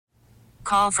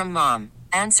Call from mom.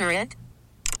 Answer it.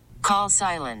 Call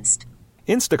silenced.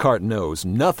 Instacart knows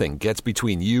nothing gets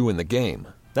between you and the game.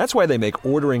 That's why they make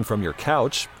ordering from your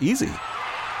couch easy.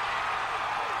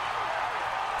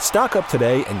 Stock up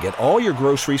today and get all your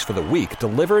groceries for the week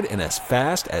delivered in as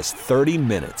fast as 30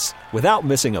 minutes without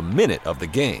missing a minute of the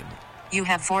game. You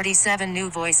have 47 new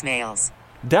voicemails.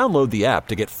 Download the app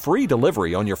to get free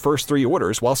delivery on your first 3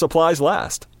 orders while supplies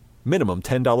last. Minimum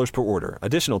 $10 per order.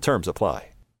 Additional terms apply.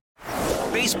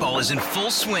 Baseball is in full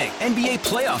swing. NBA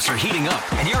playoffs are heating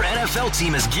up, and your NFL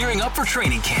team is gearing up for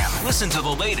training camp. Listen to the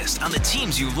latest on the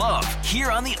teams you love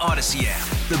here on the Odyssey app.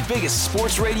 The biggest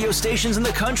sports radio stations in the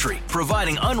country,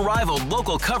 providing unrivaled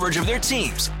local coverage of their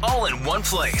teams, all in one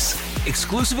place.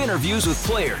 Exclusive interviews with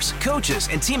players, coaches,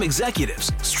 and team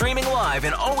executives, streaming live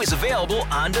and always available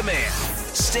on demand.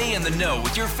 Stay in the know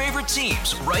with your favorite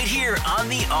teams right here on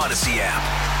the Odyssey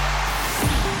app.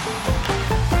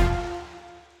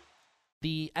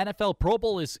 The NFL Pro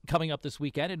Bowl is coming up this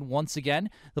weekend, and once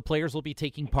again, the players will be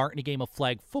taking part in a game of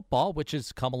flag football, which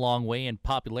has come a long way in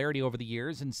popularity over the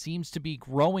years and seems to be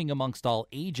growing amongst all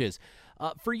ages.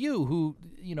 For you, who,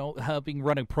 having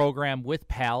run a program with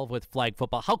PAL, with flag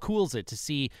football, how cool is it to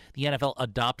see the NFL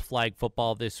adopt flag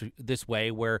football this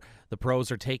way, where the pros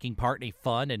are taking part in a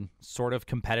fun and sort of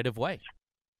competitive way?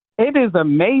 It is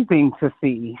amazing to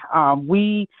see.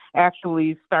 We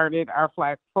actually started our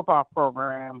flag football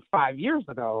program 5 years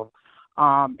ago,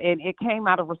 and it came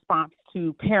out of response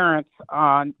to parents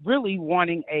really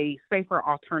wanting a safer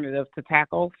alternative to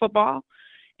tackle football.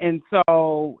 And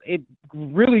so it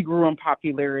really grew in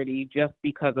popularity just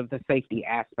because of the safety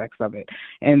aspects of it.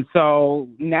 And so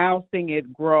now seeing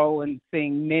it grow and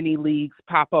seeing many leagues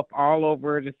pop up all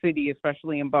over the city,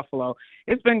 especially in Buffalo,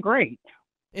 it's been great.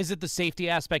 Is it the safety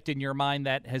aspect in your mind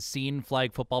that has seen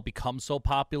flag football become so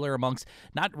popular amongst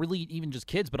not really even just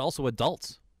kids, but also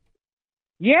adults?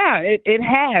 Yeah, it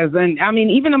has. And I mean,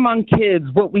 even among kids,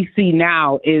 what we see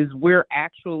now is we're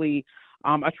actually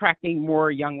attracting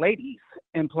more young ladies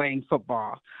in playing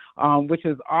football, which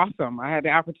is awesome. I had the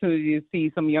opportunity to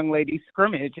see some young ladies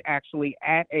scrimmage actually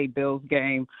at a Bills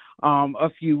game a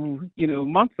few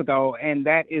months ago, and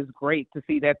that is great to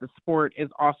see that the sport is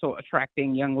also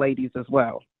attracting young ladies as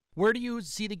well. Where do you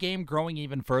see the game growing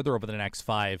even further over the next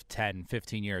 5, 10,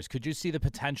 15 years? Could you see the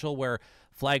potential where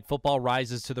flag football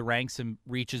rises to the ranks and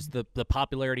reaches the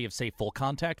popularity of, say, full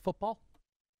contact football?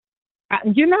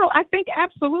 I think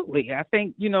absolutely. I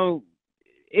think,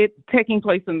 it taking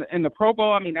place in the Pro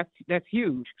Bowl, I mean, that's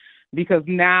huge, because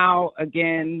now,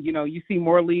 again, you see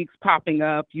more leagues popping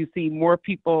up. You see more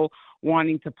people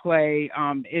wanting to play.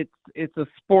 It's a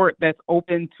sport that's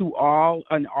open to all,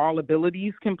 and all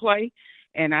abilities can play.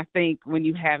 And I think when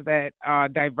you have that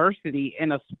diversity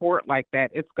in a sport like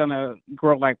that, it's going to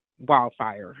grow like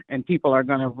wildfire. And people are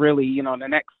going to really, in the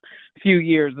next few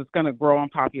years, it's going to grow in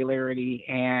popularity.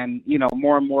 And,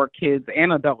 more and more kids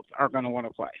and adults are going to want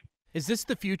to play. Is this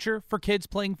the future for kids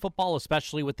playing football,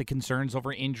 especially with the concerns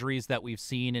over injuries that we've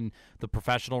seen in the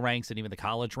professional ranks and even the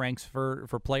college ranks for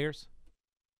players?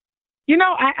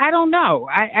 I don't know.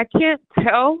 I can't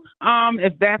tell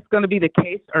if that's going to be the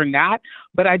case or not,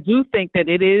 but I do think that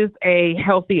it is a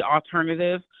healthy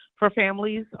alternative for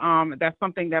families. That's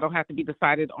something that'll have to be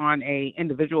decided on a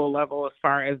individual level as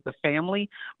far as the family.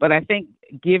 But I think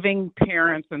giving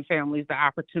parents and families the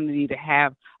opportunity to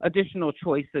have additional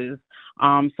choices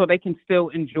so they can still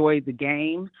enjoy the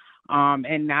game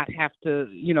and not have to,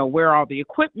 wear all the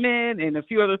equipment and a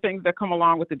few other things that come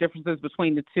along with the differences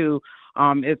between the two.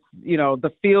 It's,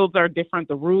 the fields are different,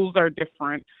 the rules are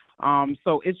different.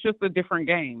 So it's just a different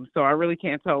game. So I really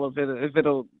can't tell if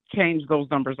it'll change those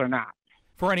numbers or not.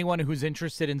 For anyone who's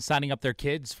interested in signing up their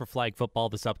kids for flag football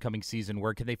this upcoming season,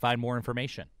 where can they find more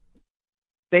information?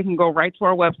 They can go right to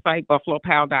our website,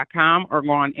 buffalopal.com, or go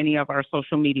on any of our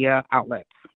social media outlets.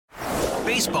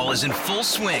 Baseball is in full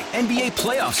swing. NBA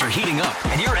playoffs are heating up,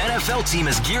 and your NFL team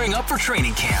is gearing up for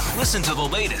training camp. Listen to the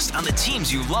latest on the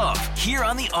teams you love here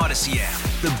on the Odyssey app.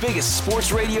 The biggest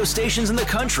sports radio stations in the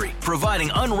country, providing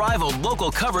unrivaled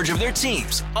local coverage of their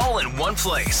teams, all in one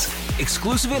place.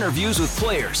 Exclusive interviews with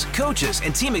players, coaches,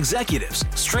 and team executives,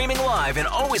 streaming live and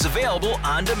always available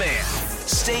on demand.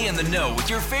 Stay in the know with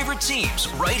your favorite teams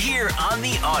right here on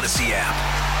the Odyssey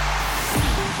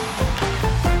app.